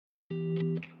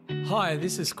Hi,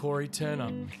 this is Corey Turner,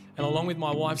 and along with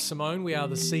my wife Simone, we are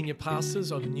the senior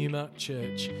pastors of Numa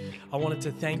Church. I wanted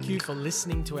to thank you for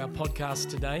listening to our podcast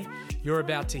today. You're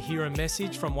about to hear a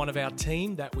message from one of our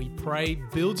team that we pray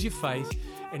builds your faith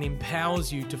and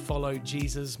empowers you to follow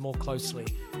Jesus more closely.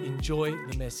 Enjoy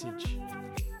the message.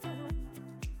 Amen.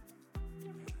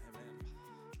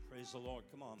 Praise the Lord.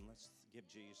 Come on, let's give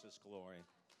Jesus glory.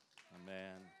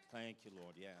 Amen. Thank you,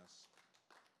 Lord. Yes.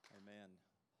 Amen.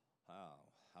 Wow.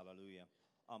 Hallelujah.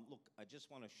 Look, I just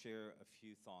want to share a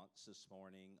few thoughts this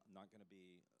morning. I'm not going to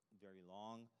be very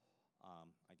long.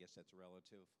 I guess that's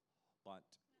relative. But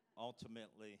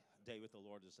ultimately, a day with the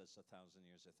Lord is as 1,000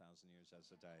 years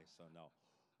as a day. So no.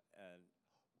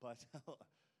 But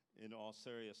in all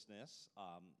seriousness,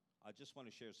 I just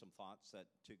want to share some thoughts that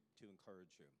to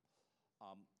encourage you.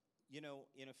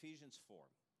 In Ephesians 4,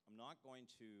 I'm not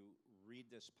going to read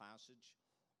this passage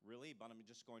really, but I'm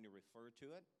just going to refer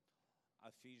to it.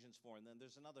 Ephesians 4, and then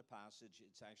there's another passage.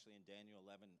 It's actually in Daniel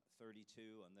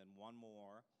 11:32, and then one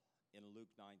more in Luke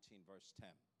 19, verse 10.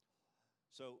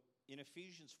 So in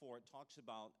Ephesians 4, it talks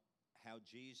about how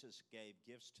Jesus gave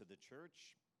gifts to the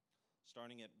church,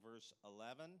 starting at verse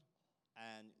 11.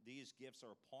 And these gifts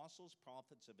are apostles,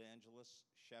 prophets, evangelists,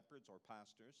 shepherds, or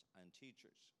pastors, and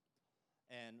teachers.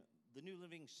 And the New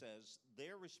Living says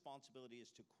their responsibility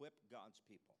is to equip God's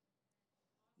people.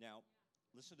 Now,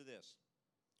 listen to this.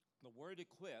 The word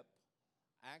equip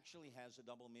actually has a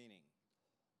double meaning.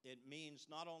 It means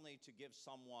not only to give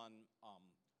someone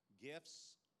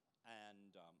gifts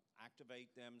and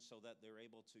activate them so that they're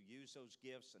able to use those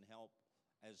gifts and help,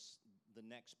 as the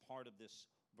next part of this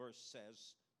verse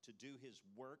says, to do his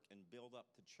work and build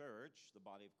up the church, the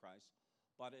body of Christ,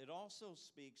 but it also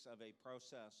speaks of a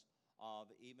process of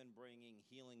even bringing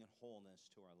healing and wholeness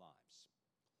to our lives.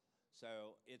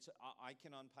 So I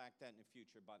can unpack that in the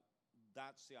future, but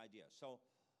that's the idea. So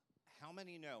how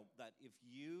many know that if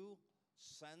you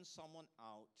send someone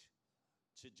out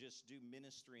to just do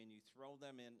ministry and you throw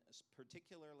them in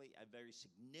particularly a very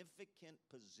significant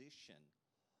position,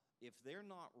 if they're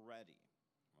not ready,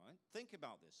 right? Think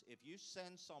about this. If you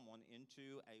send someone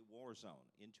into a war zone,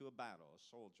 into a battle, a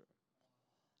soldier,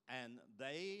 and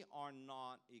they are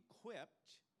not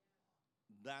equipped,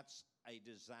 that's a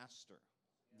disaster.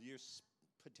 You're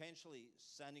potentially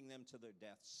sending them to their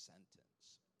death sentence.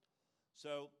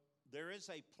 So there is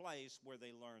a place where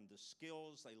they learn the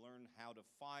skills, they learn how to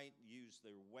fight, use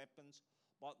their weapons,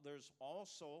 but there's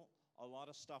also a lot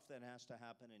of stuff that has to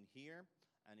happen in here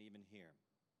and even here.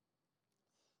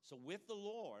 So with the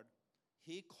Lord,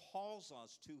 he calls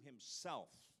us to himself.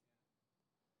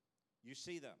 You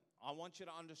see that? I want you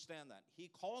to understand that. He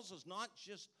calls us not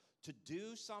just to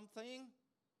do something,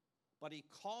 but he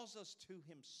calls us to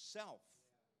himself.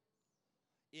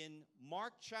 In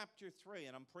Mark chapter 3,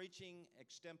 and I'm preaching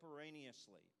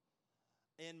extemporaneously.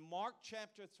 In Mark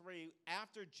chapter 3,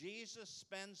 after Jesus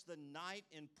spends the night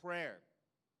in prayer,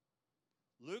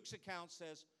 Luke's account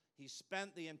says he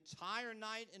spent the entire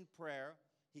night in prayer.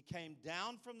 He came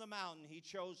down from the mountain. He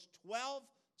chose 12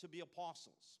 to be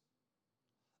apostles,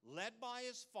 led by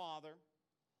his Father.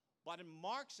 But in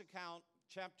Mark's account,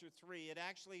 chapter 3, it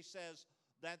actually says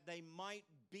that they might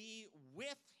be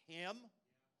with him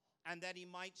and that he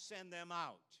might send them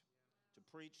out to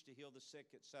preach, to heal the sick,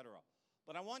 etc.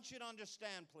 But I want you to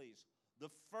understand, please, the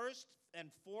first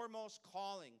and foremost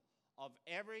calling of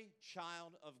every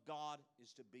child of God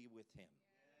is to be with him.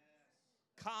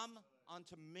 Yes. Come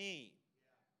unto me,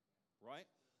 right?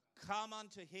 Come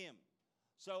unto him.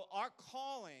 So our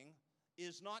calling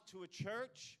is not to a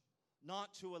church,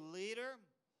 not to a leader,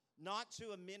 not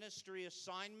to a ministry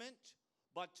assignment,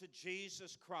 but to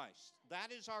Jesus Christ.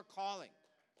 That is our calling.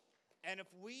 And if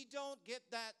we don't get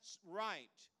that right,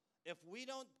 if we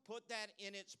don't put that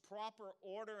in its proper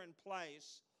order and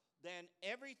place, then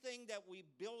everything that we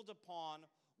build upon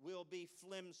will be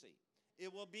flimsy.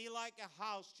 It will be like a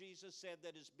house, Jesus said,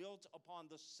 that is built upon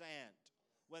the sand.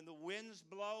 When the winds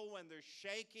blow, when they're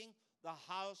shaking, the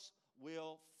house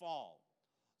will fall.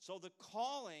 So the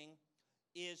calling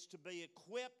is to be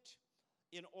equipped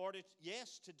in order,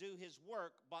 yes, to do his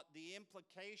work, but the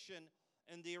implication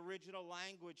in the original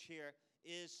language here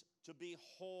is to be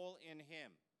whole in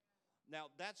him. Now,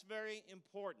 that's very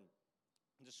important.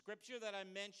 The scripture that I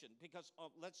mentioned, because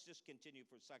let's just continue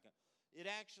for a second. It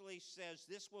actually says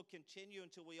this will continue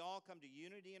until we all come to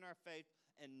unity in our faith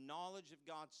and knowledge of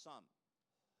God's Son.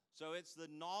 So it's the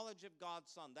knowledge of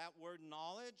God's Son. That word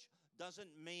knowledge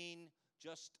doesn't mean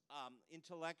just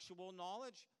intellectual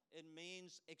knowledge. It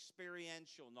means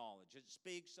experiential knowledge. It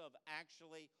speaks of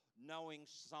actually knowing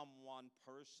someone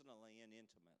personally and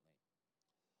intimately.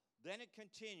 Then it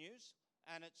continues,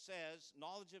 and it says,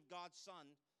 knowledge of God's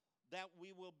Son, that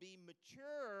we will be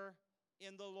mature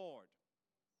in the Lord,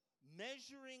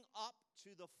 measuring up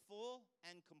to the full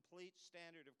and complete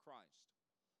standard of Christ.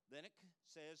 Then it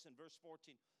says in verse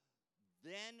 14,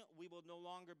 then we will no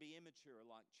longer be immature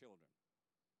like children.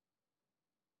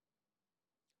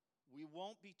 We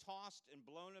won't be tossed and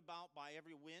blown about by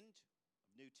every wind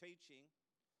of new teaching.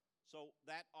 So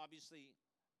that obviously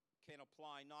can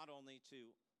apply not only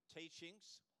to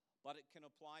teachings, but it can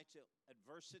apply to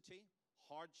adversity,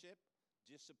 hardship,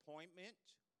 disappointment,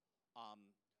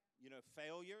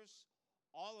 failures,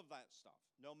 all of that stuff.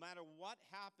 No matter what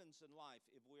happens in life,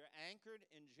 if we're anchored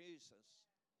in Jesus,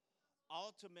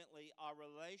 ultimately our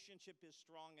relationship is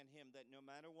strong in Him, that no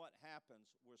matter what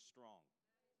happens, we're strong.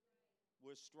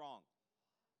 We're strong.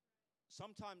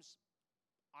 Sometimes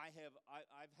I've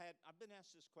been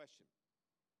asked this question.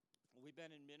 We've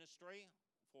been in ministry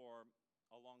for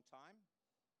a long time,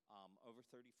 over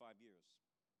 35 years.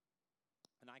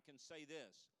 And I can say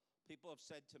this. People have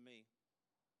said to me,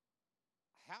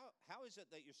 how is it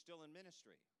that you're still in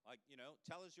ministry? Like,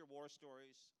 tell us your war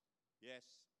stories.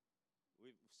 Yes,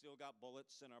 we've still got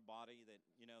bullets in our body that,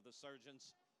 the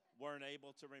surgeons weren't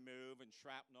able to remove, and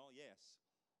shrapnel, yes.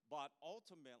 But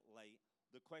ultimately,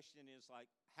 the question is like,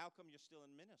 how come you're still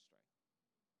in ministry?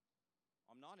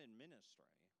 I'm not in ministry.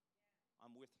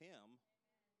 I'm with Him,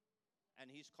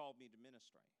 and He's called me to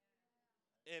ministry.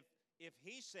 If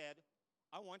He said,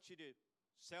 I want you to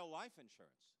sell life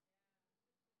insurance.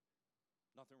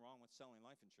 Nothing wrong with selling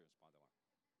life insurance, by the way.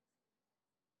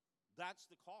 That's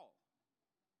the call.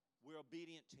 We're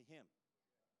obedient to Him.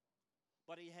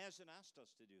 But He hasn't asked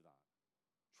us to do that.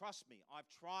 Trust me, I've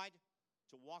tried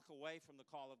to walk away from the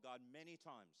call of God many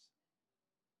times.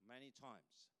 Many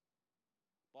times.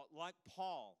 But like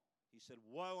Paul, he said,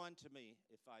 woe unto me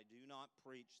if I do not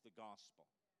preach the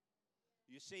gospel.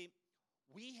 You see,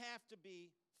 we have to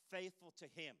be faithful to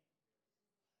Him.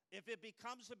 If it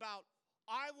becomes about,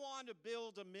 I want to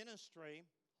build a ministry,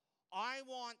 I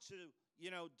want to,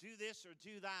 do this or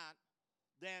do that,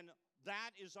 then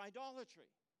that is idolatry.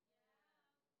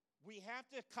 We have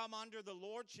to come under the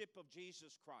lordship of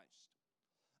Jesus Christ.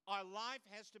 Our life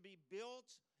has to be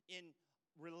built in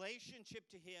relationship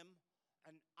to Him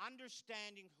and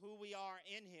understanding who we are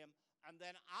in Him, and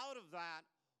then out of that,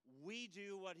 we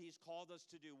do what He's called us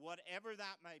to do, whatever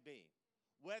that may be.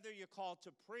 Whether you're called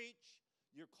to preach,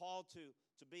 you're called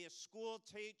to be a school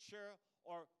teacher,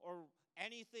 or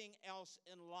anything else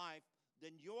in life,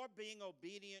 then you're being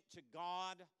obedient to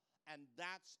God, and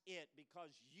that's it,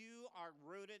 because you are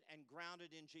rooted and grounded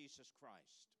in Jesus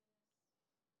Christ.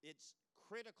 It's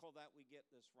critical that we get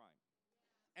this right.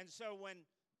 And so when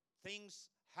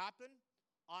things happen,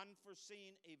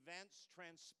 unforeseen events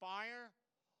transpire,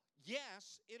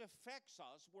 yes, it affects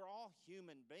us. We're all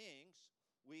human beings.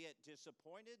 We get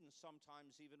disappointed and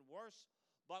sometimes even worse,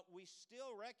 but we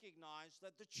still recognize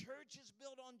that the church is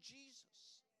built on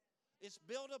Jesus. It's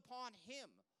built upon Him.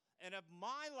 And if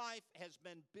my life has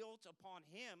been built upon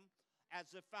Him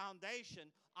as a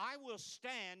foundation, I will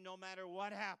stand no matter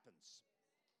what happens.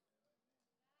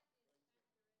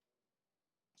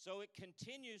 So it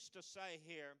continues to say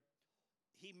here,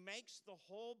 He makes the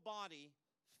whole body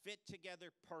fit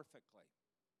together perfectly.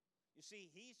 You see,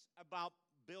 He's about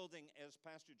building, as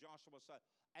Pastor Joshua said,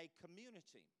 a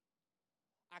community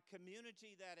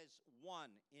that is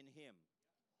one in Him.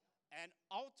 And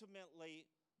ultimately,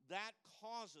 that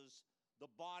causes the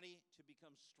body to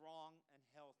become strong and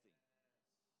healthy.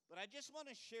 But I just want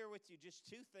to share with you just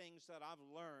two things that I've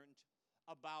learned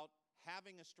about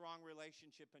having a strong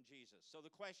relationship in Jesus. So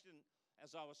the question,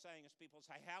 as I was saying, is people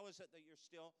say, how is it that you're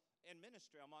still in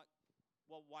ministry? I'm like,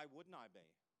 well, why wouldn't I be?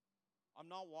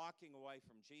 I'm not walking away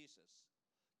from Jesus.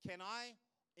 Can I,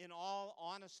 in all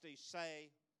honesty,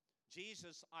 say,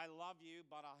 Jesus, I love you,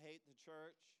 but I hate the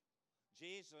church?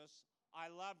 Jesus, I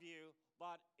love you,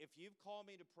 but if you've called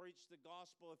me to preach the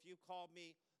gospel, if you've called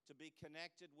me to be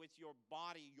connected with your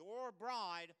body, your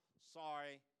bride,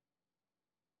 sorry,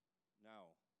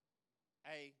 no.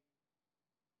 A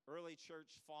early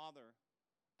church father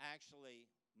actually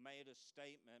made a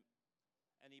statement,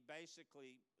 and he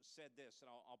basically said this, and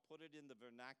I'll put it in the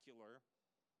vernacular,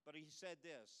 but he said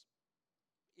this: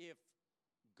 if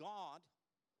God,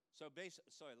 let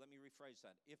me rephrase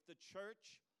that. If the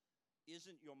church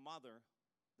isn't your mother,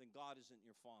 then God isn't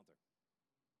your father.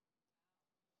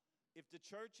 If the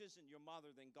church isn't your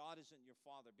mother, then God isn't your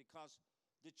father, because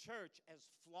the church, as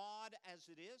flawed as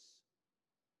it is,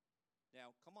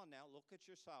 now, come on now, look at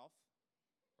yourself,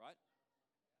 right?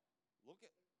 Look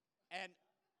at, and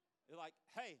you're like,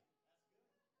 hey.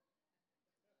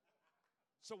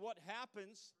 So what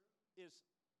happens is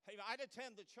Hey, I'd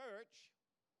attend the church,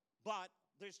 but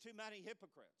there's too many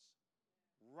hypocrites.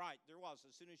 Right, there was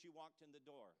as soon as you walked in the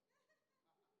door.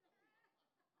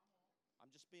 I'm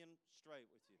just being straight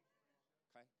with you,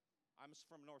 okay? I'm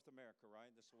from North America, right?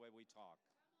 This is the way we talk.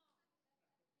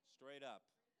 Straight up.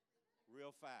 Real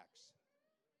facts.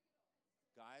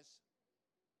 Guys,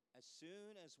 as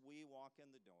soon as we walk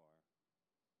in the door,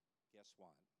 guess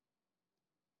what?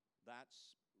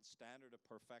 That's standard of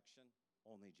perfection.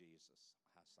 Only Jesus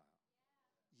has that.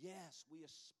 Yes, we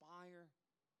aspire.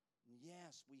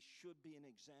 Yes, we should be an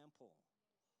example.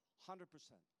 100%.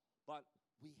 But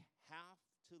we have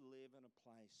to live in a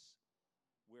place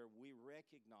where we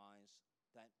recognize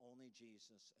that only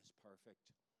Jesus is perfect.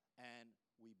 And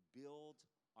we build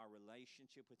our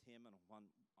relationship with him and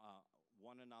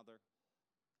one another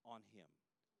on him.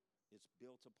 It's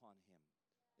built upon him.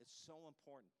 It's so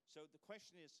important. So the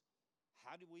question is,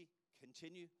 how do we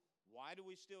continue? Why do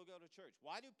we still go to church?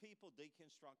 Why do people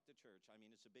deconstruct the church? I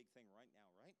mean, it's a big thing right now,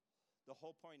 right? The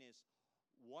whole point is,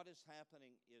 what is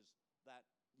happening is that,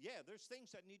 yeah, there's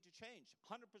things that need to change.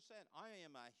 100%. I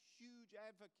am a huge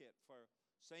advocate for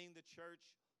saying the church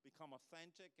become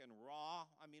authentic and raw.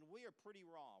 I mean, we are pretty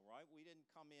raw, right? We didn't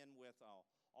come in with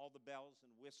all the bells and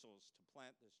whistles to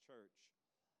plant this church.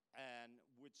 And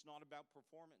it's not about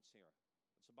performance here.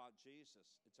 It's about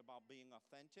Jesus. It's about being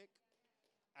authentic.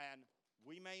 And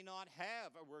we may not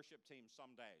have a worship team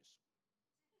some days,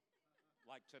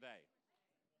 like today.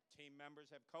 Team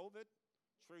members have COVID.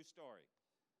 True story.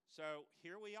 So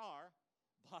here we are,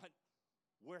 but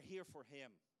we're here for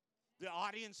him. The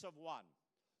audience of one,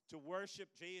 to worship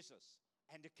Jesus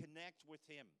and to connect with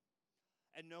him.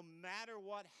 And no matter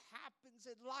what happens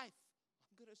in life,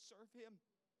 I'm going to serve him.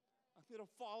 I'm going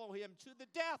to follow him to the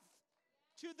death,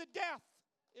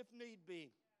 if need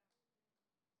be.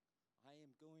 I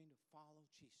am going to follow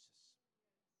Jesus.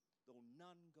 Though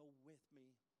none go with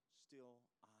me, still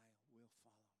I will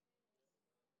follow.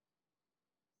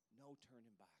 No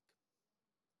turning back.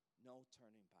 No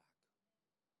turning back.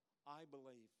 I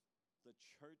believe the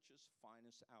church's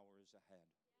finest hour is ahead.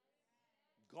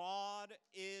 God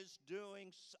is doing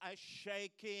a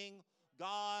shaking.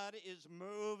 God is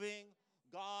moving.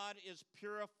 God is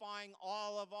purifying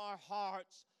all of our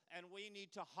hearts. And we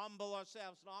need to humble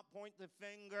ourselves, not point the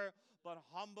finger, but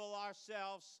humble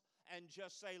ourselves and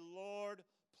just say, Lord,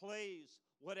 please,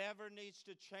 whatever needs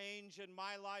to change in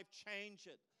my life, change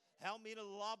it. Help me to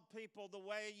love people the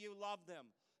way you love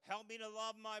them. Help me to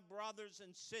love my brothers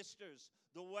and sisters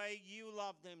the way you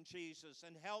love them, Jesus.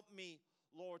 And help me,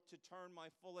 Lord, to turn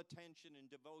my full attention and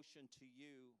devotion to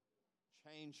you.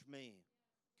 Change me.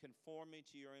 Conform me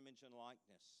to your image and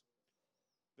likeness.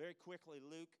 Very quickly,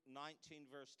 Luke 19,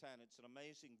 verse 10. It's an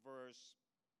amazing verse.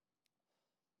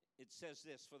 It says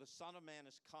this, for the Son of Man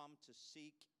has come to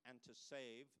seek and to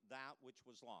save that which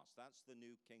was lost. That's the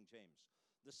New King James.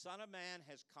 The Son of Man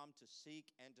has come to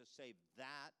seek and to save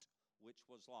that which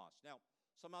was lost. Now,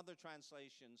 some other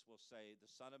translations will say the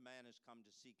Son of Man has come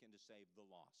to seek and to save the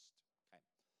lost. Okay.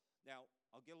 Now,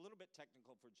 I'll get a little bit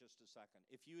technical for just a second.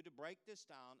 If you were to break this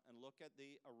down and look at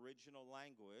the original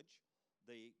language,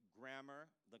 the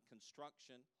grammar, the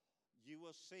construction, you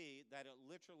will see that it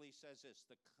literally says this,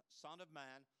 the Son of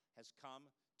Man has come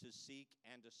to seek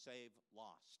and to save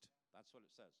lost. That's what it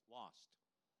says, lost.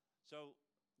 So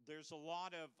there's a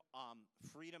lot of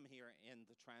freedom here in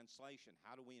the translation.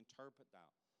 How do we interpret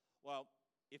that? Well,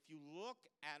 if you look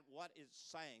at what it's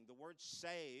saying, the word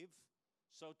save,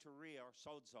 soteria or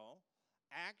sozo,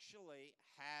 actually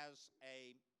has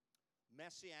a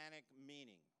messianic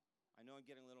meaning. I know I'm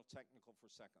getting a little technical for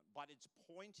a second, but it's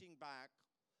pointing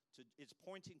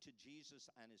to Jesus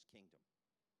and his kingdom.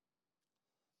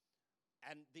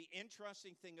 And the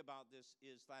interesting thing about this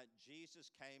is that Jesus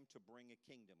came to bring a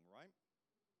kingdom, right?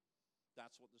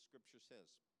 That's what the scripture says.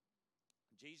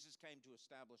 Jesus came to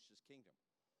establish his kingdom.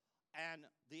 And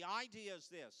the idea is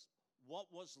this,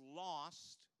 what was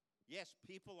lost, yes,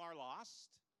 people are lost,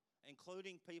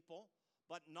 including people,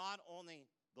 but not only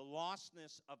the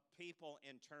lostness of people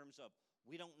in terms of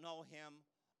we don't know him,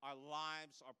 our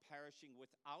lives are perishing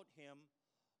without him,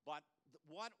 but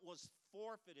what was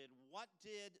forfeited, what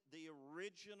did the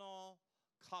original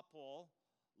couple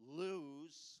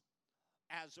lose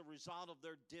as a result of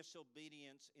their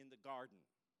disobedience in the garden?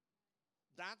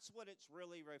 That's what it's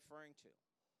really referring to.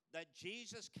 That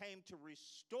Jesus came to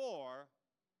restore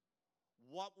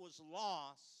what was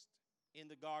lost in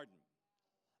the garden.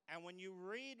 And when you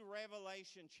read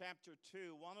Revelation chapter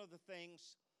 2, one of the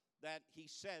things that he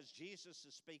says, Jesus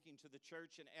is speaking to the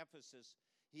church in Ephesus,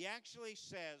 he actually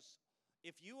says,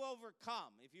 if you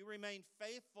overcome, if you remain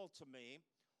faithful to me,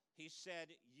 He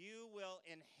said, you will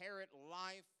inherit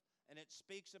life, and it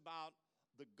speaks about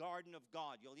the garden of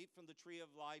God. You'll eat from the tree of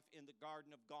life in the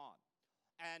garden of God.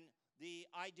 And the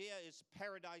idea is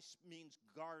paradise means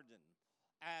garden.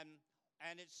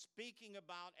 And it's speaking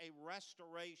about a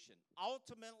restoration.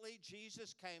 Ultimately,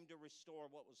 Jesus came to restore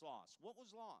what was lost. What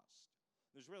was lost?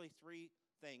 There's really three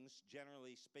things,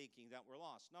 generally speaking, that were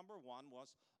lost. Number one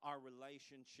was our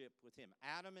relationship with Him.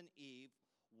 Adam and Eve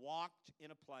walked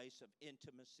in a place of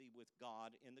intimacy with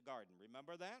God in the garden.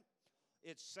 Remember that?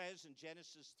 It says in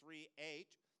Genesis 3:8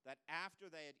 that after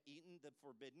they had eaten the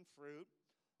forbidden fruit,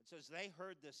 it says they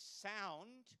heard the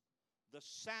sound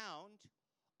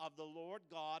of the Lord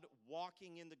God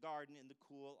walking in the garden in the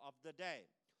cool of the day.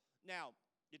 Now,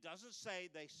 it doesn't say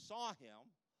they saw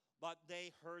Him, but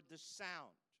they heard the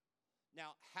sound.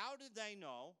 Now, how did they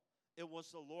know it was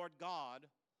the Lord God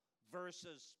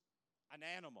versus an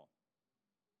animal?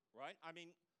 Right? I mean,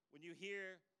 when you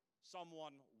hear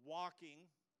someone walking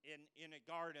in a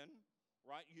garden,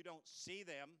 right, you don't see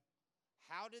them.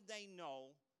 How did they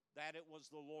know that it was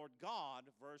the Lord God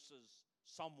versus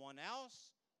someone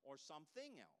else or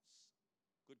something else?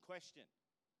 Good question.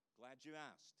 Glad you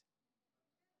asked.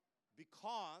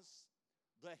 Because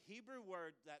the Hebrew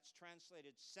word that's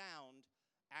translated sound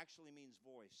actually means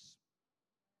voice.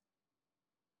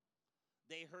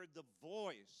 They heard the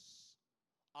voice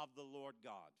of the Lord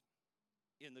God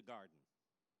in the garden.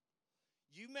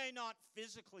 You may not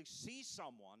physically see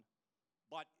someone,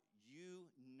 but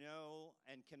you know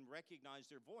and can recognize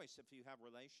their voice if you have a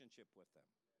relationship with them.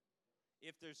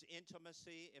 If there's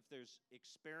intimacy, if there's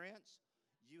experience,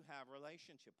 you have a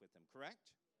relationship with them,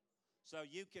 correct? So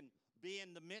you can be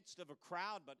in the midst of a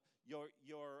crowd, but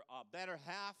your better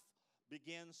half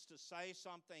begins to say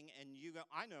something, and you go,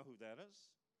 I know who that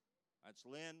is. That's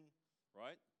Lynn,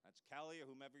 right? That's Kelly or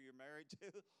whomever you're married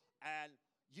to. And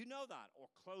you know that.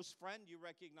 Or close friend, you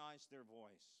recognize their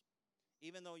voice,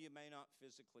 even though you may not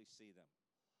physically see them.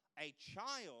 A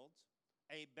child,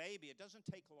 a baby, it doesn't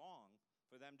take long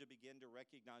for them to begin to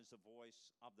recognize the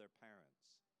voice of their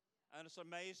parents. And it's an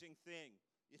amazing thing.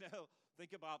 You know,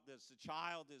 think about this. The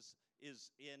child is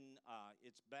in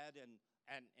its bed,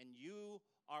 and you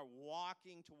are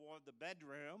walking toward the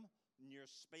bedroom, and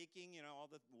you're speaking, you know, all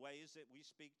the ways that we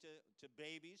speak to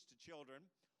babies, to children.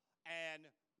 And,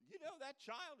 you know, that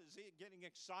child is getting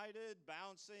excited,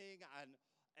 bouncing,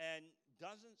 and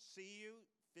doesn't see you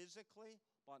physically,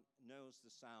 but knows the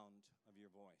sound of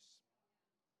your voice.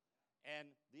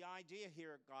 And the idea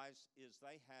here, guys, is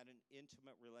they had an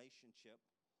intimate relationship.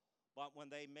 But when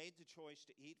they made the choice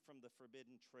to eat from the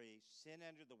forbidden tree, sin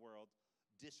entered the world,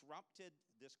 disrupted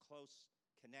this close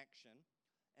connection,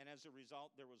 and as a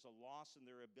result, there was a loss in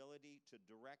their ability to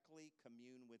directly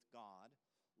commune with God,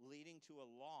 leading to a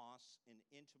loss in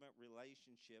intimate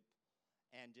relationship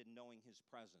and in knowing His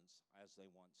presence as they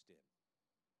once did.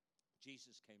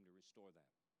 Jesus came to restore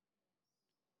that.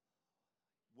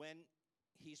 When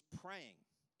He's praying,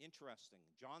 interesting,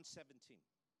 John 17,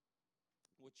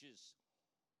 which is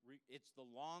it's the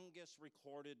longest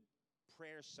recorded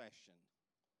prayer session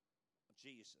of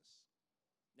Jesus.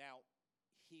 Now,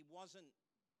 He wasn't,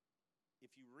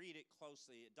 if you read it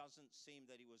closely, it doesn't seem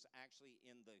that He was actually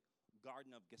in the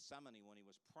Garden of Gethsemane when He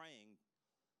was praying,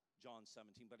 John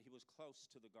 17, but He was close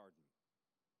to the garden.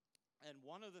 And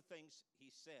one of the things He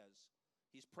says,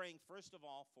 He's praying first of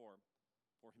all for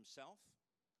Himself,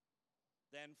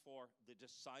 then for the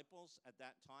disciples at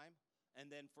that time, and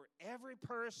then for every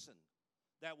person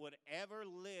that would ever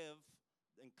live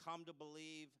and come to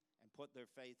believe and put their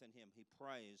faith in Him. He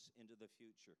prays into the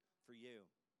future for you,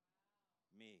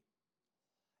 me.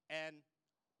 And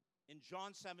in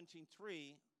John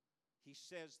 17:3, He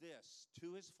says this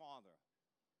to His Father,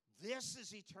 this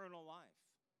is eternal life,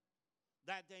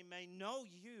 that they may know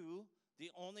you,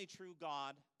 the only true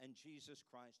God, and Jesus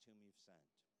Christ whom you've sent.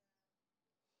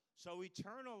 So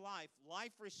eternal life,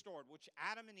 life restored, which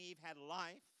Adam and Eve had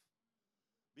life.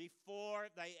 Before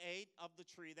they ate of the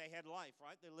tree, they had life,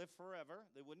 right? They lived forever.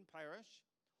 They wouldn't perish.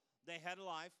 They had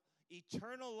life.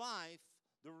 Eternal life,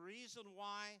 the reason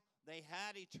why they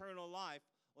had eternal life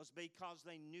was because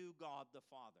they knew God the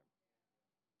Father.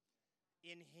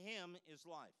 In Him is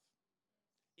life.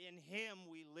 In Him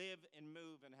we live and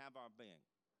move and have our being.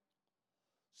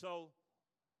 So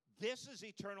this is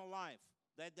eternal life,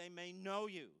 that they may know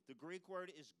you. The Greek word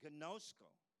is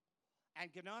gnosko.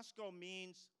 And gnosko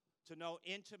means to know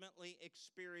intimately,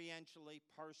 experientially,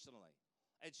 personally.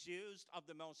 It's used of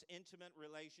the most intimate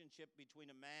relationship between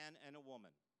a man and a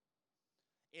woman.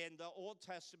 In the Old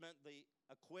Testament, the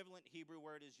equivalent Hebrew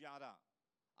word is yada.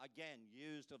 Again,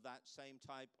 used of that same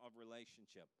type of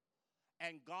relationship.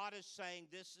 And God is saying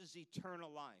this is eternal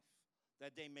life.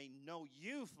 that they may know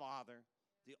you, Father,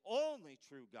 the only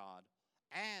true God,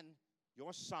 and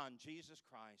your Son, Jesus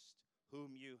Christ,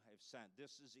 whom you have sent.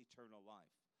 This is eternal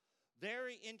life.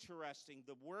 Very interesting.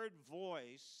 The word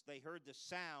voice, they heard the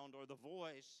sound or the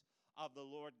voice of the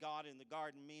Lord God in the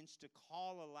garden, means to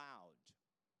call aloud.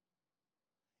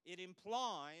 It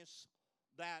implies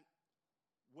that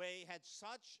we had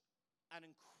such an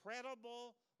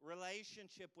incredible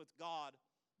relationship with God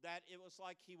that it was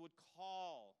like he would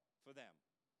call for them.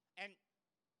 And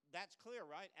that's clear,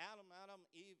 right? Adam,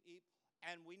 Eve.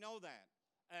 And we know that.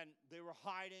 And they were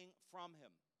hiding from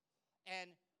him.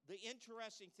 And the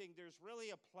interesting thing, there's really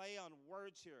a play on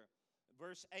words here.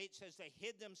 Verse 8 says they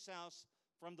hid themselves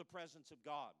from the presence of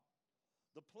God.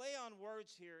 The play on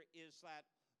words here is that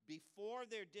before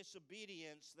their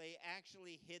disobedience, they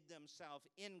actually hid themselves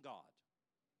in God.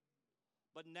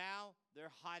 But now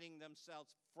they're hiding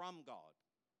themselves from God.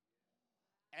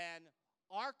 And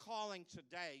our calling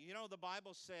today, you know, the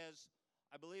Bible says,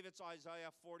 I believe it's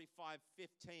Isaiah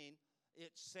 45:15,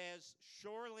 it says,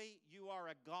 surely you are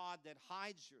a God that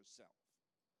hides yourself.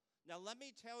 Now let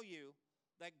me tell you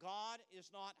that God is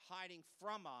not hiding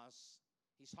from us,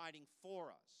 he's hiding for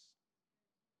us.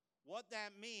 What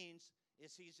that means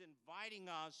is he's inviting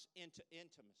us into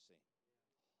intimacy.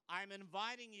 I'm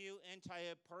inviting you into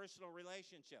a personal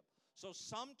relationship. So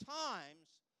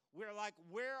sometimes we're like,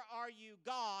 where are you,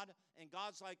 God? And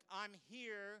God's like, I'm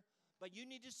here, but you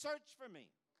need to search for me.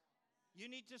 You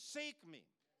need to seek me.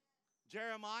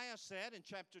 Jeremiah said in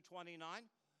chapter 29,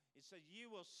 he said, you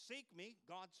will seek me,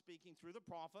 God speaking through the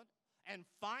prophet, and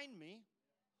find me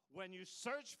when you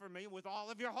search for me with all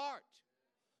of your heart.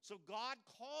 So God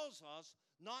calls us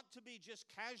not to be just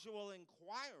casual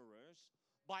inquirers,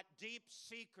 but deep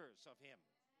seekers of him.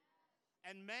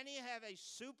 And many have a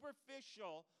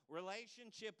superficial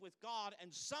relationship with God,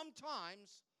 and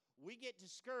sometimes we get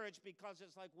discouraged because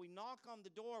it's like we knock on the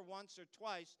door once or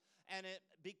twice, and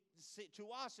to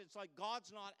us it's like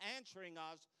God's not answering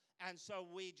us, and so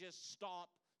we just stop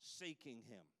seeking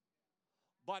him.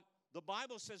 But the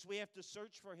Bible says we have to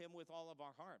search for him with all of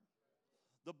our heart.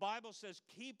 The Bible says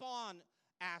keep on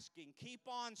asking, keep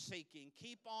on seeking,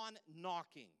 keep on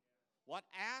knocking. What?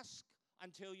 Ask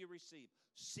until you receive.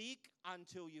 Seek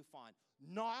until you find.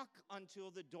 Knock until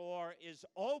the door is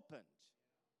opened.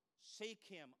 Seek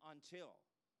him until.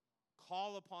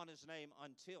 Call upon his name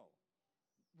until.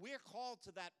 We're called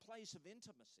to that place of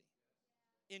intimacy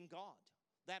in God.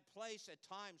 That place at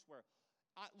times where,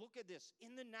 look at this,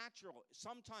 in the natural,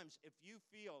 sometimes if you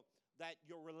feel that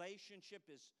your relationship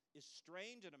is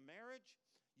strained in a marriage,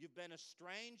 you've been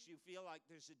estranged, you feel like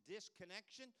there's a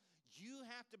disconnection, you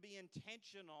have to be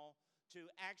intentional to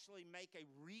actually make a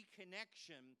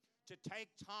reconnection, to take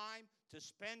time, to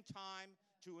spend time,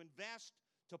 to invest,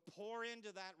 to pour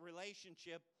into that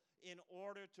relationship in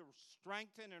order to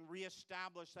strengthen and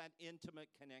reestablish that intimate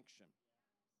connection.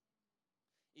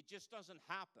 It just doesn't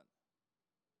happen.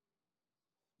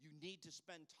 You need to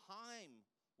spend time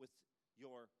with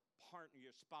your partner,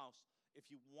 your spouse, if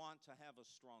you want to have a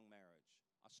strong marriage,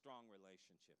 a strong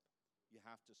relationship. You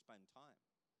have to spend time.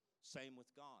 Same with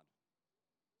God.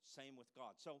 Same with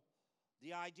God. So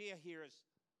the idea here is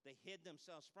they hid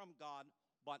themselves from God,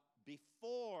 but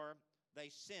before they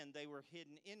sinned, they were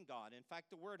hidden in God. In fact,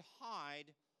 the word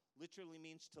hide literally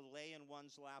means to lay in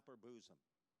one's lap or bosom.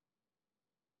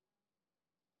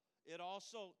 It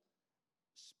also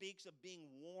speaks of being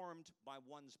warmed by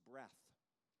one's breath.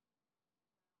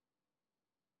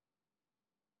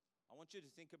 I want you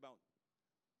to think about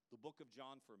the book of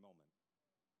John for a moment.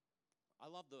 I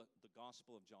love the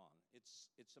Gospel of John.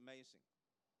 It's amazing.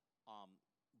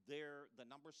 The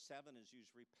number 7 is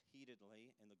used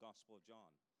repeatedly in the Gospel of John.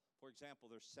 For example,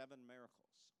 there's 7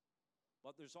 miracles.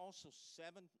 But there's also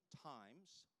 7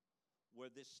 times where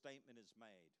this statement is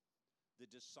made. The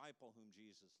disciple whom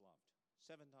Jesus loved.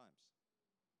 7 times.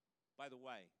 By the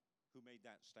way, who made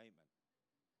that statement?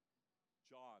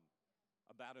 John,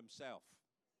 about himself.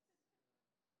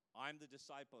 I'm the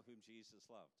disciple whom Jesus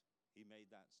loved. He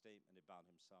made that statement about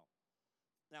himself.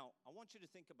 Now, I want you to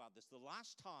think about this. The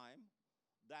last time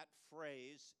that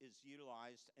phrase is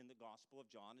utilized in the Gospel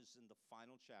of John is in the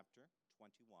final chapter,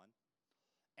 21.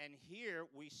 And here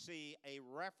we see a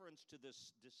reference to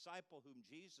this disciple whom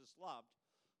Jesus loved,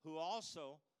 who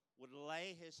also would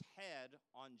lay his head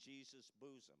on Jesus'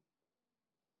 bosom.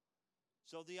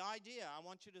 So the idea, I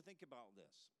want you to think about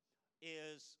this,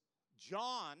 is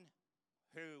John,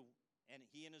 who, and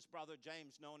he and his brother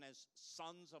James, known as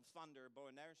sons of thunder,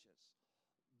 Boanerges,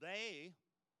 they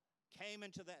came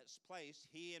into this place,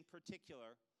 he in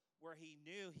particular, where he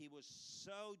knew he was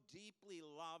so deeply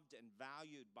loved and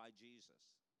valued by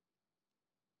Jesus.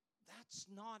 That's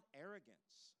not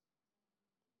arrogance.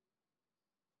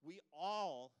 We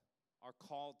all are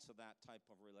called to that type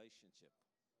of relationship.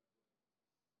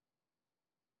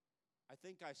 I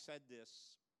think I said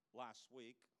this last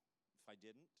week. If I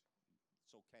didn't,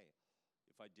 it's okay.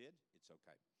 If I did, it's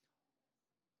okay.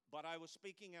 But I was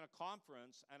speaking in a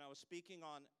conference, and I was speaking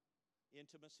on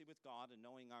intimacy with God and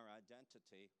knowing our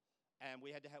identity, and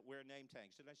we had to wear name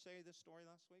tags. Did I say this story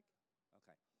last week?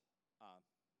 Okay.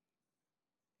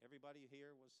 Everybody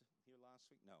here was here last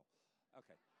week? No.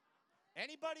 Okay.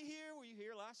 Anybody here? Were you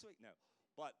here last week? No.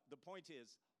 But the point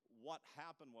is, what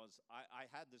happened was I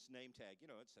had this name tag. You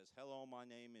know, it says, hello, my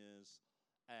name is,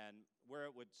 and where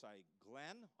it would say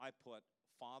Glenn, I put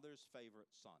father's favorite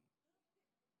son.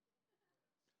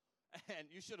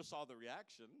 And you should have saw the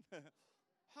reaction.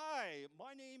 Hi,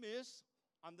 my name is,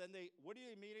 and then what do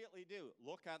you immediately do?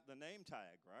 Look at the name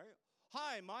tag, right?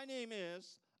 Hi, my name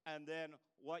is, and then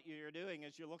what you're doing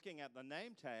is you're looking at the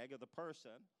name tag of the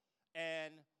person,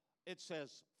 and it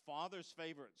says father's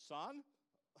favorite son.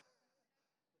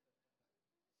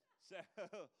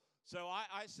 So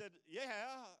I said,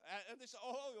 yeah. And they said,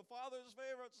 oh, your father's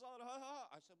favorite son. Ha, ha.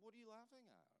 I said, what are you laughing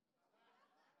at?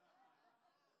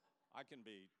 I can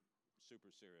be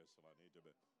super serious if I need to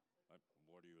be.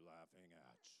 What are you laughing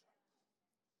at?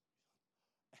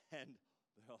 And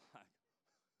they're like,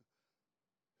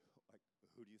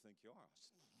 who do you think you are?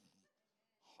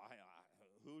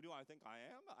 Who do I think I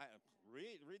am?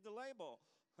 Read the label.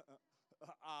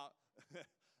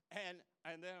 And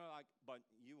they're like, but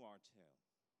you are too.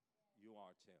 You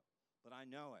are too. But I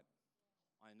know it.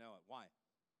 I know it. Why?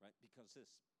 Right? Because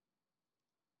this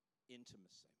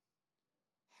intimacy.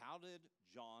 How did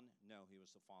John know he was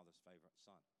the Father's favorite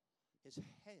son? His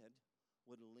head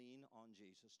would lean on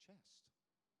Jesus' chest.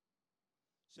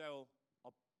 So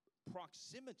a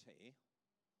proximity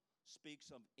speaks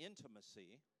of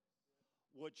intimacy,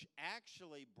 which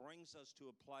actually brings us to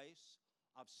a place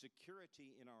of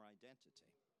security in our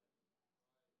identity.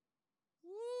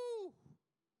 Woo!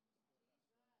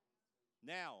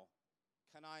 Now,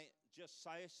 can I just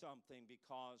say something?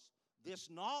 Because this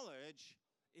knowledge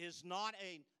is not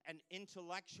an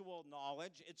intellectual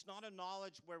knowledge. It's not a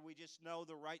knowledge where we just know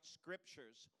the right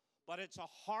scriptures, but it's a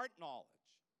heart knowledge.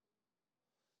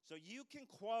 So you can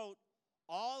quote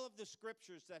all of the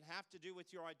scriptures that have to do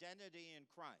with your identity in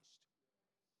Christ.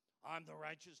 I'm the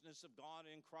righteousness of God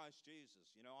in Christ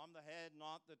Jesus. You know, I'm the head,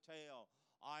 not the tail.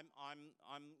 I'm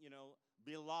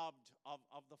beloved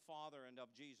of the Father and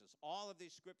of Jesus. All of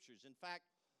these scriptures. In fact,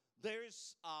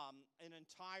 there's an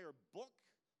entire book,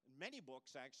 many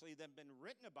books actually, that have been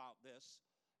written about this,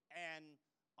 and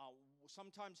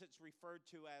sometimes it's referred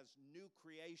to as new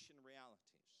creation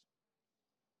realities.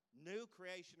 New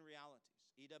creation realities.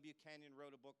 E.W. Kenyon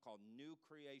wrote a book called New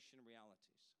Creation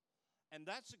Realities. And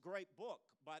that's a great book,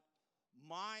 but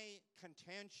my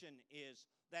contention is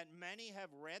that many have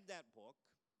read that book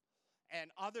and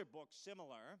other books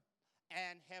similar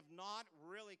and have not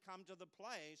really come to the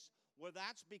place where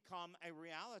that's become a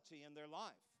reality in their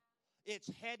life. It's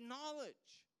head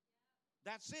knowledge.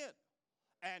 That's it.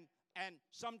 And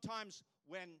sometimes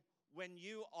when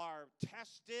you are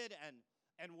tested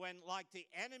and when like the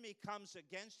enemy comes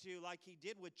against you like he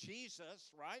did with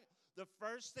Jesus, right? The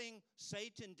first thing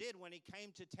Satan did when he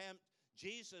came to tempt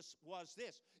Jesus was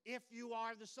this: if you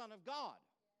are the Son of God.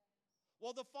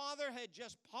 Well, the Father had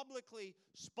just publicly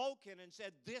spoken and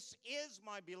said, this is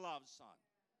my beloved Son.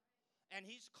 And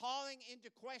he's calling into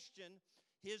question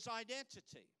his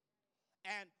identity.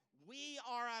 And we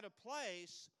are at a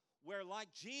place where, like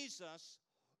Jesus,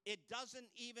 it doesn't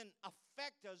even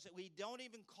affect us. We don't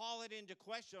even call it into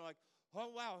question. Like, oh,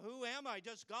 wow, who am I?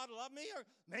 Does God love me? Or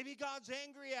maybe God's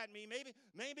angry at me.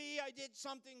 Maybe I did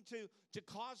something to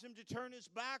cause him to turn his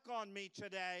back on me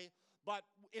today. But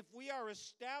if we are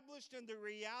established in the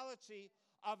reality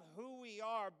of who we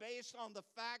are based on the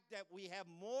fact that we have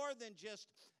more than just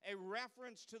a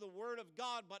reference to the Word of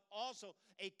God, but also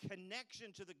a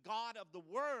connection to the God of the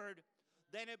Word,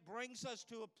 then it brings us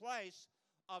to a place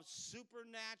of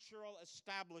supernatural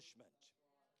establishment.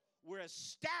 We're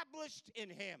established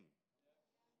in Him.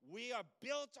 We are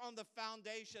built on the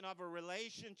foundation of a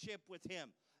relationship with Him.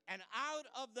 And out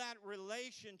of that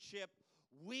relationship,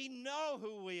 we know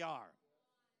who we are.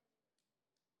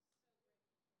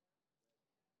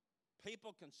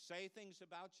 People can say things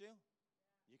about you.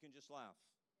 You can just laugh.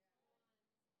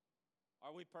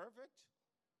 Are we perfect?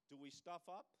 Do we stuff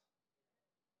up?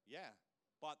 Yeah.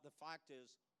 But the fact is,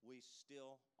 we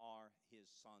still are His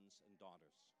sons and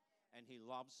daughters. And He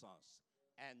loves us.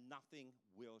 And nothing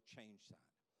will change that.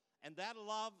 And that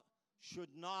love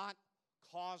should not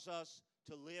cause us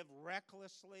to live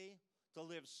recklessly, to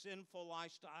live sinful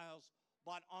lifestyles,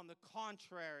 but on the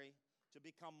contrary, to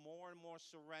become more and more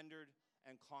surrendered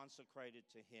and consecrated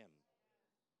to Him.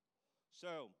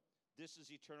 So, this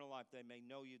is eternal life. They may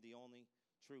know you, the only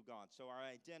true God. So our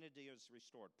identity is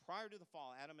restored. Prior to the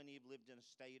fall, Adam and Eve lived in a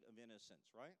state of innocence,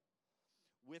 right?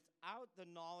 Without the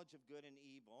knowledge of good and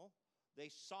evil, they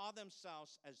saw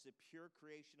themselves as the pure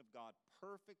creation of God,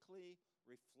 perfectly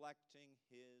reflecting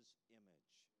His image.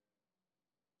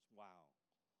 Wow.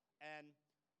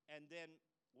 And then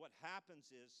what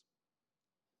happens is,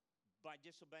 by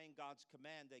disobeying God's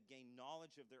command, they gain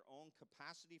knowledge of their own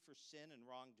capacity for sin and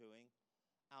wrongdoing.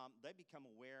 They become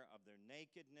aware of their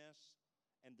nakedness,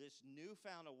 and this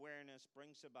newfound awareness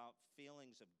brings about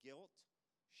feelings of guilt,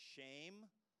 shame,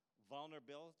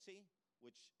 vulnerability,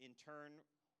 which in turn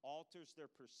alters their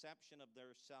perception of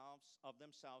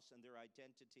themselves and their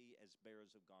identity as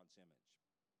bearers of God's image.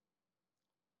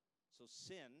 So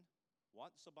sin,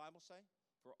 what does the Bible say?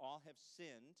 For all have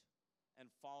sinned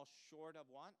and fall short of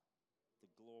what?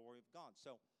 The glory of God.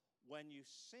 So when you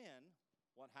sin,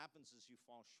 what happens is you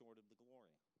fall short of the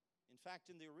glory. In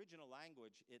fact, in the original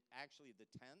language, the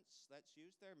tense that's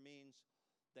used there means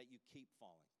that you keep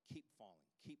falling, keep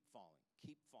falling, keep falling,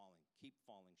 keep falling, keep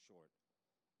falling short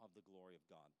of the glory of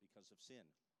God because of sin.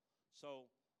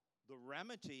 So the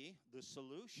remedy, the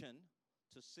solution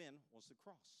to sin was the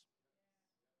cross.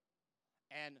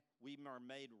 And we are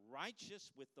made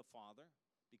righteous with the Father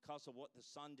because of what the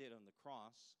Son did on the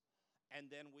cross.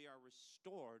 And then we are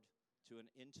restored to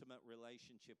an intimate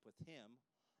relationship with Him.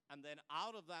 And then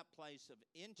out of that place of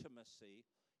intimacy,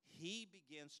 He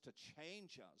begins to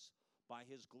change us by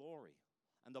His glory.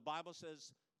 And the Bible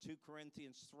says, 2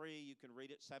 Corinthians 3, you can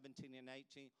read it 17 and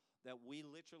 18, that we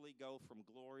literally go from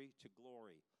glory to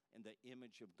glory in the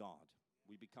image of God.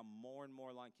 We become more and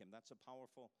more like Him. That's a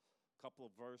powerful couple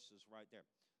of verses right there.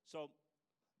 So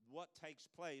what takes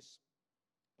place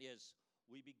is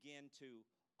we begin to,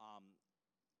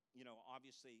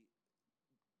 obviously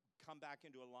come back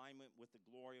into alignment with the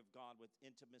glory of God, with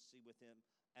intimacy with Him,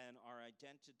 and our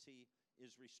identity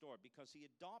is restored because He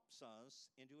adopts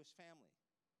us into His family.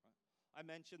 Right? I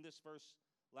mentioned this verse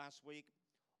last week,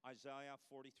 Isaiah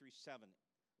 43:7.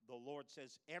 The Lord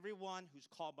says, everyone who's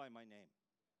called by my name,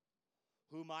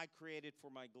 whom I created for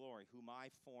my glory, whom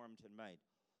I formed and made.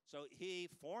 So He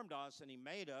formed us and He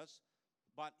made us,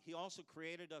 but He also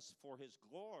created us for His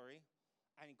glory,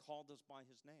 and He called us by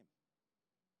His name.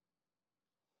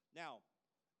 Now,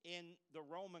 in the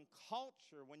Roman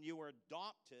culture, when you were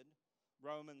adopted,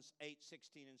 Romans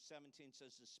 8:16 and 17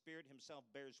 says, the Spirit Himself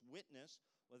bears witness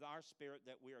with our spirit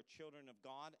that we are children of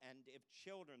God, and if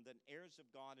children, then heirs of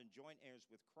God and joint heirs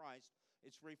with Christ.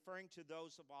 It's referring to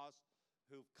those of us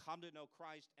who've come to know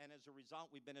Christ, and as a result,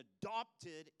 we've been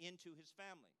adopted into His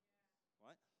family,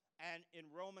 right? And in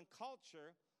Roman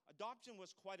culture, adoption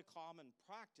was quite a common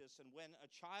practice, and when a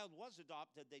child was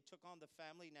adopted, they took on the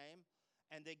family name,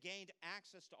 and they gained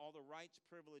access to all the rights,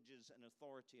 privileges, and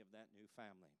authority of that new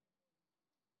family.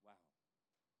 Wow.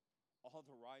 All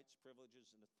the rights,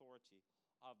 privileges, and authority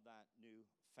of that new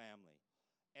family.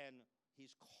 And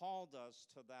He's called us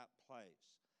to that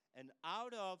place. And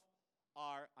out of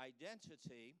our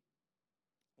identity,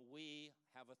 we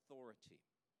have authority.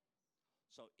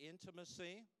 So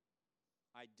intimacy,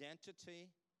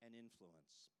 identity, and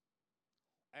influence.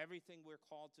 Everything we're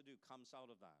called to do comes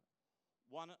out of that.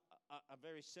 A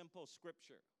very simple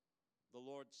scripture. The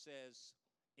Lord says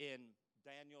in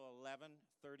Daniel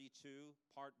 11:32,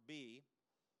 part B,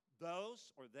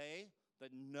 those or they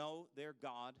that know their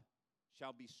God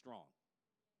shall be strong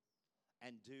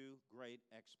and do great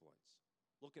exploits.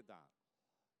 Look at that.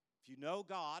 If you know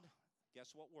God,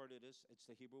 guess what word it is? It's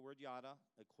the Hebrew word yada,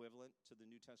 equivalent to the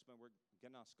New Testament word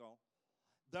gnosko.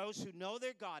 Those who know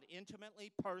their God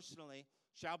intimately, personally,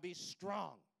 shall be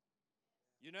strong.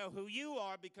 You know who you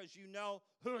are because you know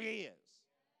who He is.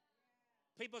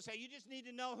 People say, you just need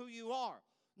to know who you are.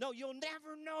 No, you'll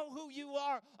never know who you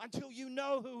are until you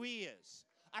know who He is.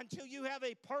 Until you have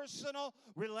a personal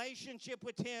relationship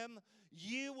with Him,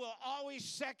 you will always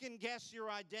second-guess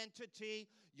your identity,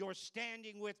 your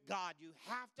standing with God. You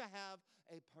have to have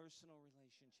a personal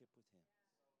relationship with Him.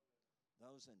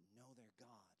 Those that know their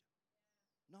God,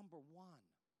 number one,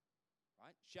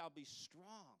 right, shall be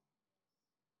strong.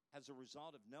 As a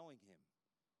result of knowing Him,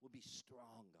 we'll be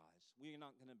strong, guys. We're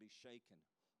not going to be shaken.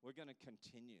 We're going to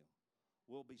continue.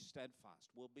 We'll be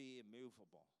steadfast. We'll be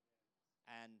immovable.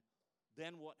 And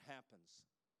then what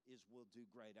happens is we'll do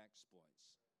great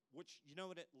exploits. Which, you know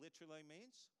what it literally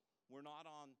means? We're not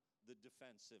on the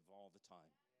defensive all the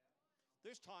time.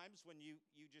 There's times when you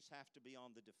just have to be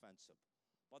on the defensive.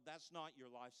 But that's not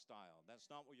your lifestyle. That's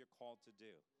not what you're called to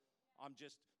do. I'm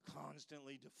just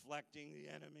constantly deflecting the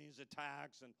enemy's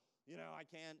attacks, and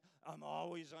I'm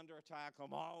always under attack.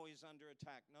 I'm always under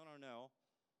attack. No.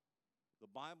 The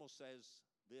Bible says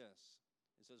this.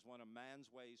 It says, when a man's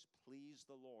ways please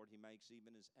the Lord, he makes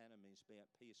even his enemies be at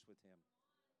peace with him.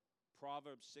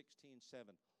 Proverbs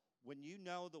 16:7. When you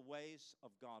know the ways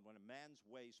of God, when a man's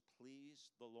ways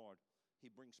please the Lord, he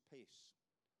brings peace.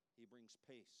 He brings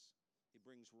peace. He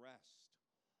brings rest.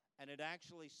 And it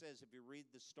actually says, if you read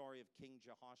the story of King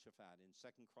Jehoshaphat in 2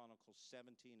 Chronicles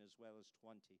 17 as well as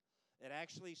 20, it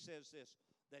actually says this,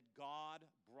 that God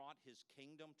brought his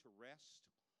kingdom to rest.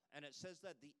 And it says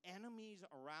that the enemies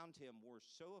around him were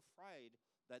so afraid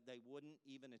that they wouldn't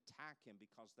even attack him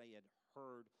because they had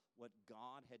heard what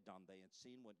God had done. They had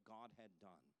seen what God had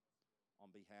done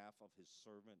on behalf of his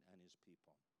servant and his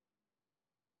people.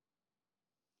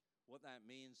 What that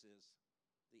means is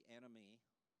the enemy,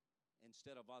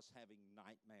 instead of us having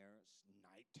nightmares,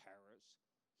 night terrors,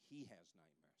 he has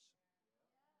nightmares.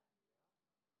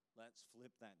 Let's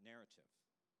flip that narrative.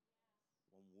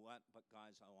 But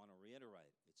guys, I want to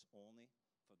reiterate, it's only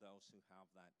for those who have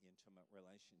that intimate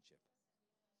relationship.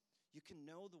 You can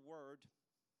know the word,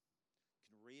 you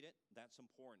can read it, that's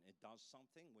important. It does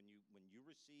something when you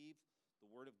receive the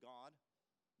word of God,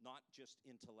 not just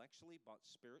intellectually, but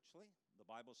spiritually. The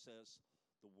Bible says,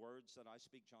 the words that I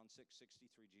speak, John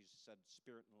 6:63, Jesus said,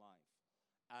 spirit and life.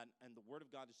 And the word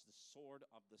of God is the sword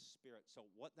of the Spirit.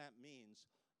 So what that means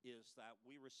is that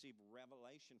we receive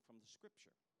revelation from the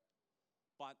Scripture.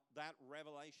 But that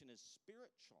revelation is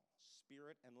spiritual,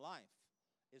 spirit and life.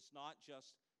 It's not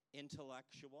just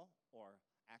intellectual or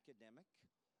academic.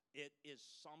 It is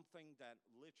something that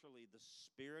literally the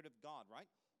Spirit of God, right?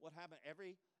 What happened?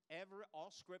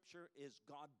 All Scripture is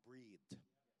God-breathed,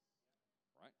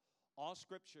 right? All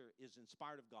Scripture is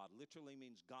inspired of God. Literally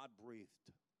means God-breathed.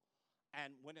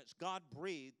 And when it's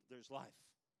God-breathed, there's life,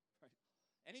 right?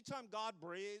 Anytime God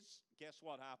breathes, guess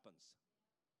what happens?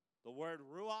 The word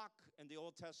ruach in the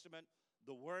Old Testament,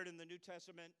 the word in the New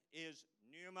Testament is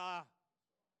pneuma.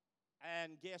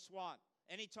 And guess what?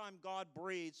 Anytime God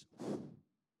breathes,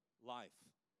 life.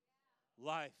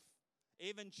 Life.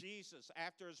 Even Jesus,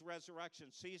 after his resurrection,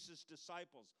 sees his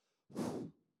disciples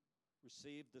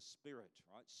receive the Spirit,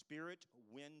 right? Spirit,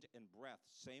 wind, and breath.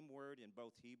 Same word in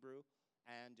both Hebrew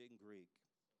and in Greek.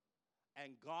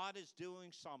 And God is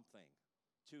doing something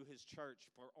to his church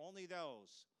for only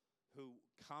those who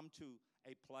come to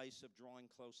a place of drawing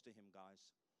close to him, guys.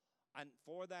 And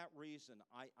for that reason,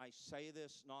 I say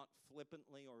this not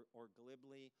flippantly or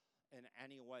glibly in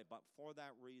any way, but for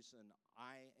that reason,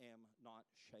 I am not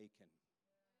shaken.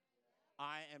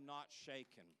 I am not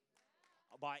shaken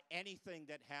by anything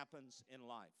that happens in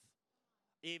life.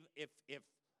 If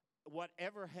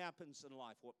whatever happens in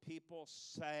life, what people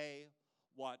say,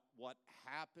 what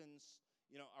happens,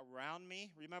 around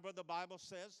me. Remember the Bible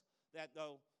says that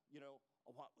though,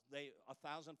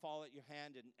 1,000 fall at your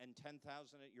hand and 10,000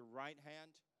 at your right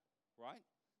hand, right?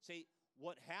 See,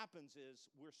 what happens is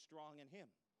we're strong in him.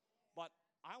 But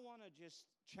I want to just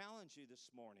challenge you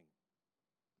this morning.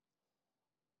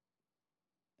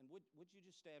 And would you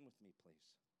just stand with me,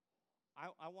 please?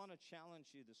 I want to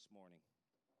challenge you this morning.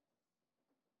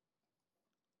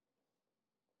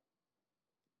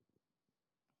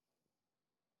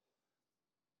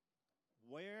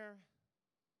 Where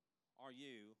are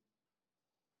you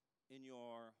in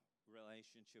your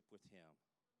relationship with him?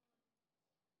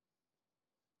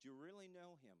 Do you really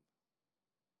know him?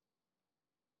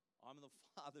 I'm the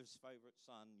Father's favorite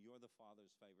son. You're the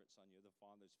Father's favorite son. You're the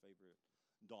Father's favorite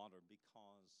daughter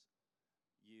because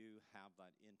you have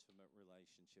that intimate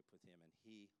relationship with him. And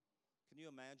can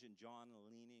you imagine John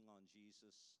leaning on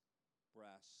Jesus'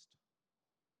 breast?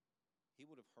 He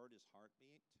would have heard his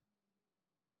heartbeat.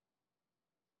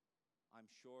 I'm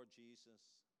sure Jesus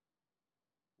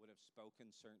would have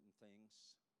spoken certain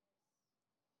things.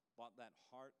 But that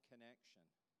heart connection,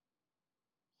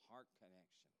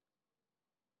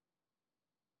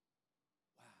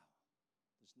 wow,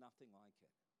 there's nothing like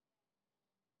it.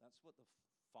 That's what the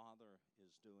Father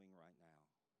is doing right now.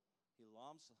 He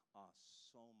loves us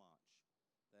so much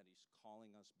that he's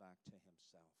calling us back to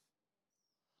himself.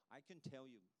 I can tell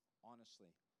you,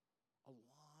 honestly, a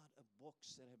lot of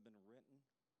books that have been written,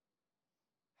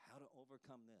 how to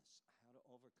overcome this, how to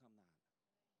overcome that,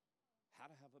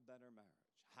 how to have a better marriage,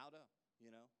 how to,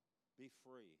 be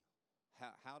free,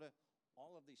 how to,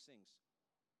 all of these things,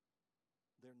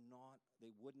 they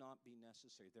would not be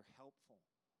necessary. They're helpful.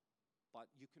 But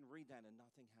you can read that and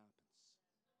nothing happens.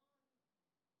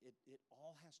 It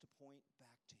all has to point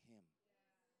back to him.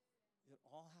 It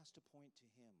all has to point to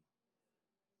him.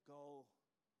 Go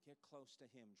get close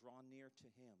to him. Draw near to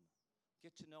him.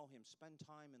 Get to know him. Spend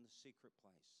time in the secret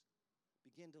place.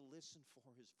 Begin to listen for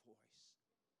his voice.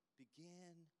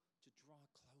 Begin to draw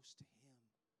close to him.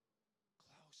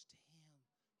 Close to him.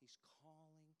 He's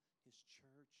calling his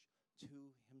church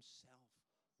to himself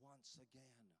once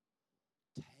again.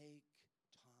 Take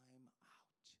time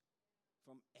out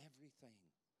from everything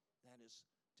that is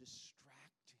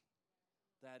distracting,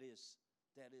 that is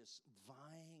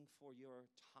vying for your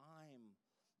time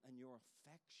and your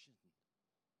affection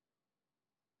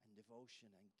and devotion,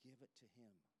 and give it to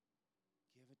him.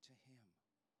 Give it to him.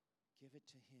 Give it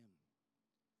to him.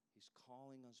 He's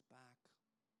calling us back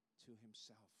to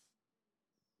himself.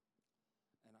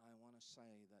 And I want to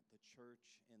say that the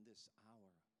church in this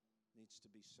hour needs to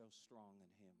be so strong in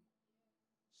him.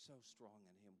 So strong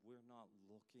in him. We're not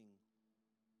looking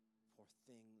for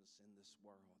things in this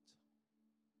world.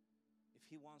 If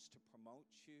he wants to promote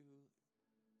you,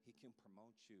 he can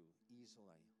promote you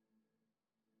easily.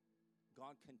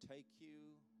 God can take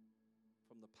you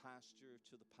from the pasture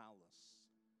to the palace.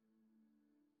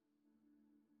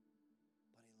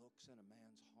 But he looks at a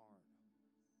man's heart.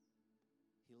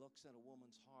 He looks at a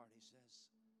woman's heart. He says,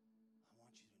 I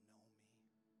want you to know me.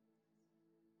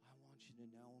 I want you to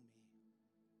know me.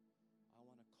 I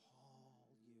want to call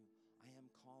you. I am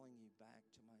calling you back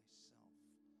to myself.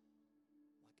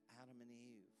 Like Adam and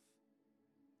Eve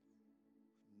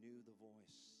knew the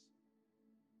voice.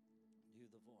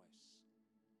 Knew the voice.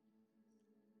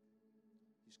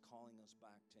 He's calling us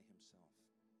back to himself.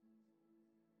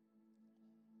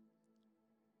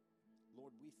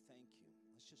 Lord, we thank you.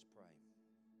 Let's just pray.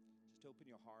 Just open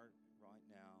your heart right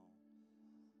now.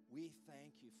 We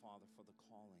thank you, Father, for the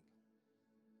calling.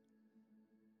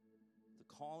 The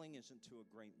calling isn't to a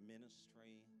great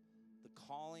ministry. The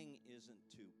calling isn't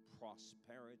to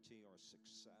prosperity or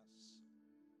success.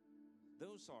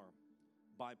 Those are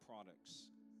byproducts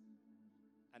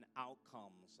and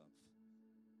outcomes of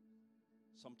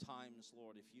sometimes,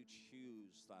 Lord, if you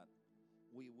choose that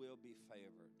we will be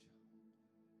favored.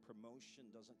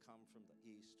 Promotion doesn't come from the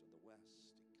east or the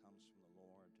west. It comes from the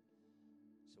Lord.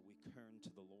 So we turn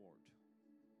to the Lord.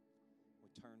 We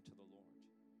turn to the Lord.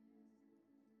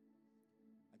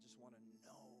 I just want to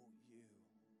know you,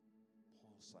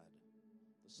 Paul said.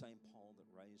 The same Paul that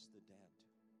raised the dead,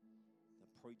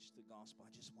 that preached the gospel.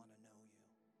 I just want to know you.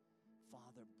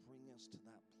 Father, bring us to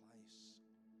that place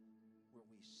where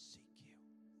we seek you.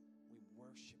 We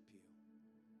worship you.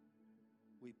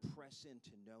 We press in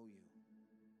to know you.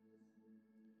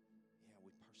 Yeah,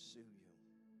 we pursue you.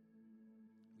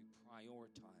 We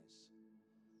prioritize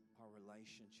our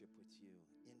relationship with you,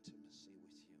 intimacy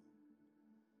with you.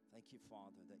 Thank you,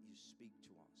 Father, that you speak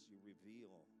to us, you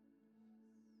reveal,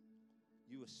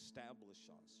 you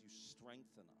establish us, you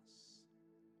strengthen us.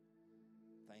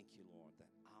 Thank you, Lord,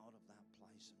 that out of that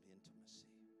place of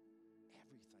intimacy,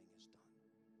 everything is done.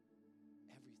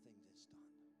 Everything is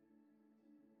done.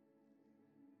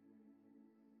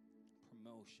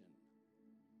 Promotion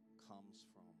comes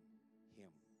from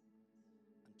him.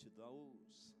 And to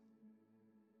those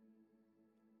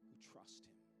who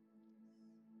trust him,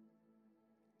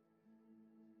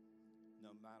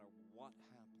 no matter what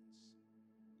happens,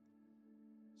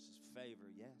 this is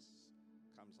favor, yes,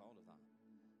 comes out of that,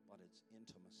 but it's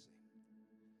intimacy.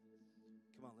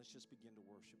 Come on, let's just begin to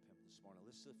worship him this morning.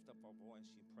 Let's lift up our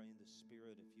voice. You pray in the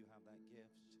Spirit if you have that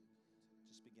gift.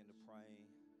 Just begin to pray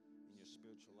in your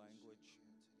spiritual language.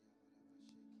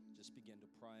 Just begin to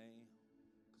pray.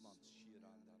 Come on.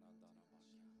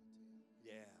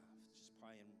 Yeah, just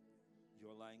pray in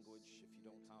your language if you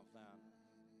don't have that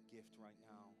gift right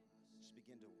now. Just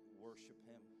begin to worship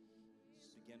him.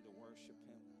 Just begin to worship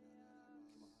him.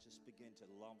 Come on, just begin to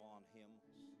love on him.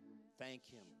 Thank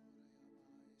him.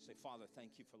 Say, Father,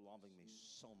 thank you for loving me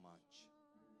so much.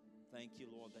 Thank you,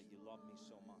 Lord, that you love me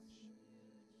so much.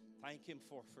 Thank him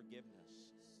for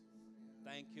forgiveness.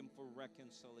 Thank him for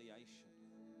reconciliation.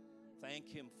 Thank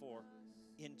him for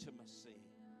intimacy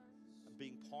and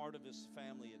being part of his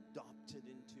family, adopted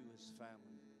into his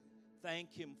family.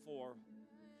 Thank him for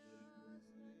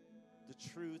the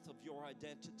truth of your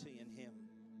identity in him.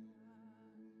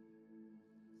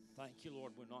 Thank you,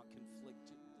 Lord, we're not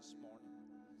conflicted this morning.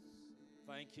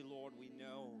 Thank you, Lord, we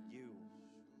know you.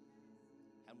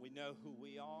 And we know who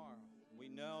we are. We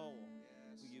know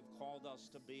who you've called us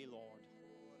to be, Lord.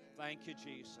 Thank you,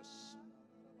 Jesus.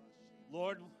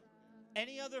 Lord,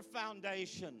 any other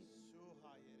foundation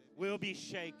will be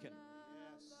shaken.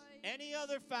 Any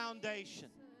other foundation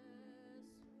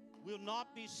will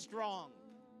not be strong.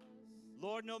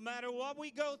 Lord, no matter what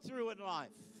we go through in life,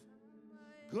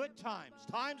 good times,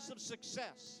 times of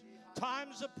success,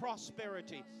 times of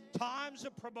prosperity, times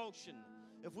of promotion,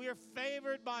 if we are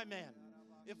favored by men,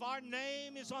 if our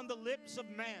name is on the lips of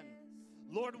men,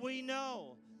 Lord, we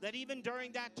know that even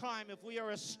during that time, if we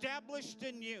are established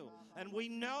in you, and we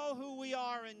know who we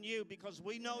are in you because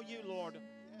we know you, Lord,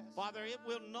 Father, it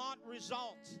will not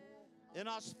result in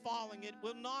us falling. It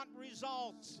will not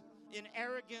result in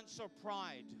arrogance or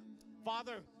pride.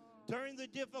 Father, during the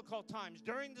difficult times,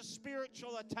 during the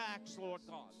spiritual attacks, Lord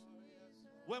God,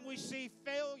 when we see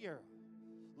failure,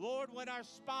 Lord, when our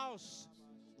spouse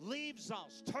leaves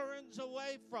us, turns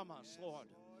away from us, Lord,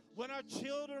 when our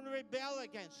children rebel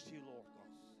against you, Lord God,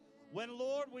 when,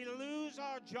 Lord, we lose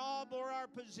our job or our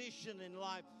position in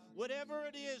life, whatever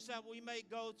it is that we may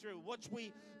go through, which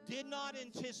we did not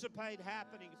anticipate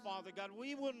happening, Father God,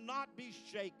 we will not be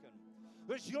shaken.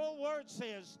 Because your word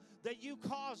says that you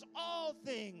cause all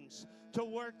things to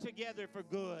work together for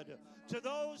good to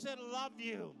those that love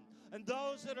you and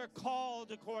those that are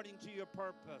called according to your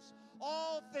purpose.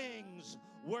 All things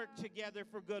work together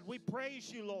for good. We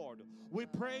praise you, Lord. We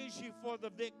praise you for the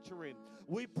victory.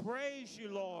 We praise you,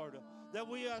 Lord, that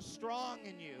we are strong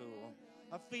in you.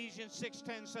 Ephesians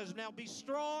 6:10 says, now be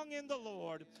strong in the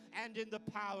Lord and in the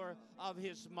power of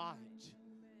his might.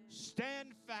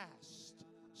 Stand fast.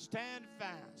 Stand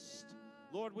fast.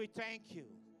 Lord, we thank you.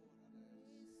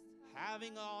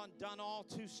 Having done all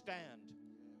to stand,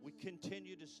 we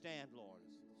continue to stand, Lord.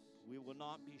 We will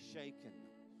not be shaken.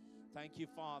 Thank you,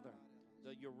 Father,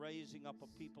 that you're raising up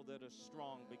a people that are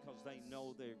strong because they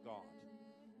know their God.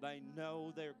 They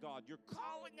know their God. You're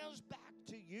calling us back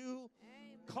to you.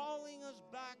 Calling us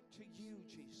back to you,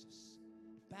 Jesus.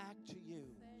 Back to you.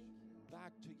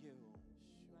 Back to you.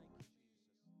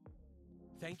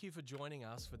 Thank you for joining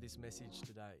us for this message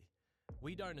today.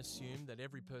 We don't assume that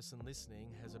every person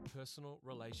listening has a personal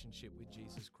relationship with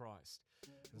Jesus Christ.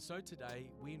 And so today,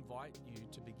 we invite you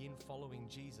to begin following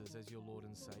Jesus as your Lord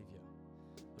and Savior.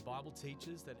 The Bible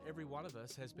teaches that every one of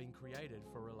us has been created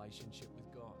for a relationship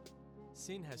with God.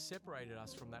 Sin has separated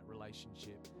us from that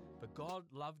relationship, but God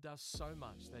loved us so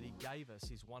much that he gave us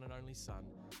his one and only Son,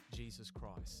 Jesus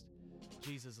Christ.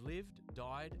 Jesus lived,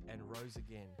 died, and rose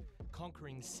again,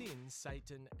 conquering sin,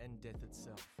 Satan, and death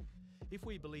itself. If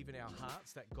we believe in our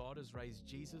hearts that God has raised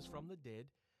Jesus from the dead,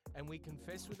 and we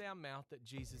confess with our mouth that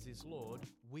Jesus is Lord,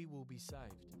 we will be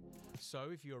saved.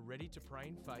 So if you are ready to pray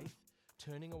in faith,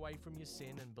 turning away from your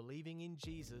sin and believing in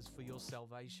Jesus for your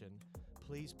salvation,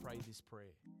 please pray this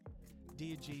prayer.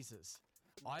 Dear Jesus,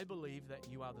 I believe that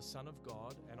you are the Son of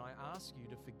God, and I ask you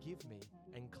to forgive me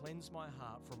and cleanse my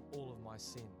heart from all of my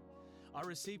sin. I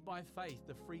receive by faith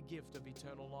the free gift of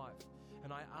eternal life,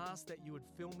 and I ask that you would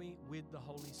fill me with the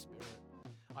Holy Spirit.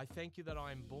 I thank you that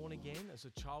I am born again as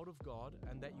a child of God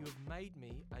and that you have made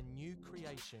me a new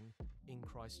creation in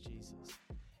Christ Jesus.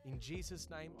 In Jesus'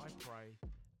 name I pray,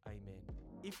 amen.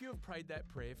 If you have prayed that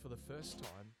prayer for the first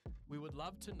time, we would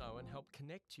love to know and help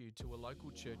connect you to a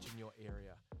local church in your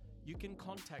area. You can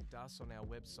contact us on our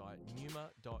website,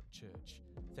 numa.church.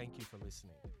 Thank you for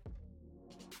listening.